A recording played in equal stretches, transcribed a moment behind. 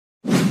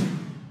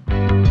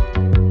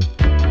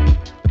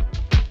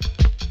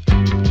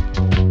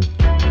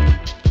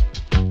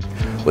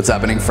What's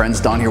happening,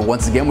 friends? Don here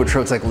once again with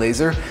Trotec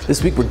Laser.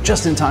 This week we're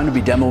just in time to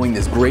be demoing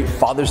this great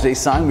Father's Day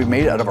sign we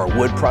made out of our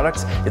wood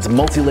products. It's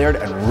multi-layered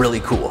and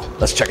really cool.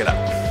 Let's check it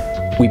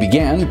out. We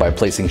began by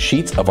placing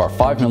sheets of our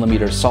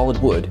 5mm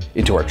solid wood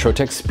into our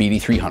Trotec Speedy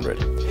 300.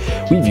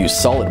 We've used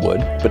solid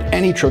wood, but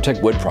any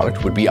Trotec wood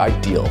product would be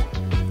ideal.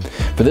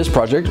 For this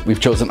project,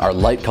 we've chosen our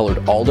light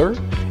colored alder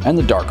and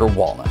the darker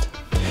walnut.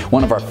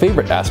 One of our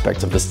favorite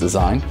aspects of this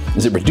design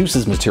is it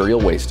reduces material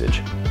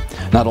wastage.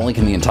 Not only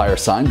can the entire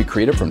sign be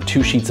created from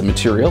 2 sheets of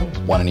material,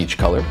 one in each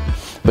color,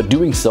 but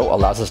doing so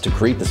allows us to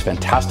create this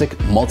fantastic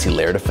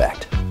multi-layered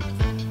effect.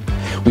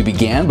 We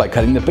began by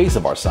cutting the base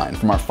of our sign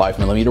from our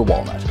 5mm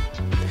walnut.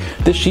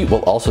 This sheet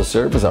will also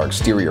serve as our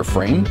exterior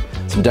frame,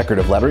 some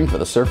decorative lettering for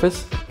the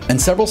surface, and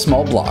several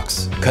small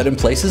blocks cut in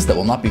places that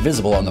will not be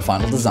visible on the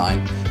final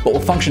design, but will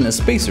function as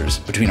spacers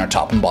between our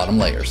top and bottom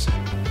layers.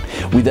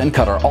 We then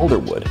cut our alder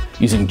wood,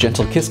 using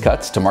gentle kiss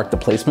cuts to mark the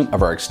placement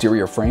of our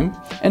exterior frame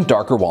and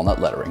darker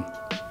walnut lettering.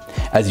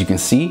 As you can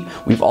see,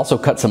 we've also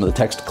cut some of the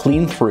text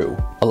clean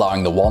through,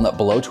 allowing the walnut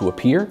below to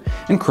appear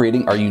and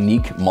creating our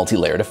unique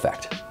multi-layered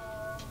effect.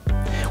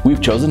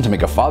 We've chosen to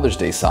make a Father's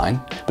Day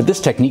sign, but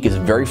this technique is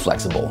very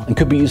flexible and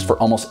could be used for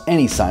almost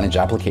any signage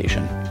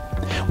application.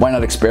 Why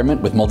not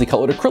experiment with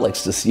multicolored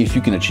acrylics to see if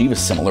you can achieve a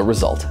similar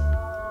result?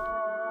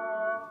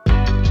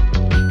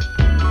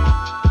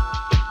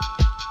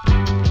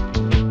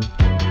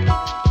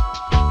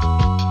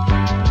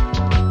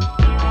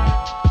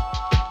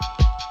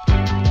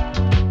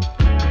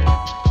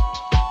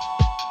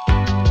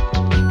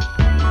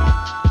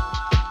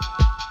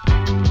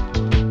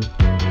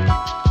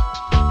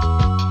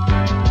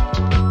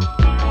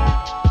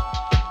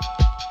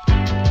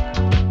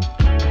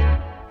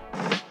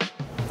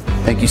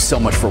 Thank you so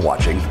much for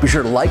watching. Be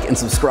sure to like and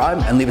subscribe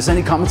and leave us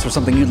any comments for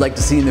something you'd like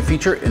to see in the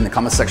future in the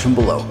comment section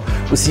below.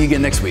 We'll see you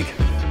again next week.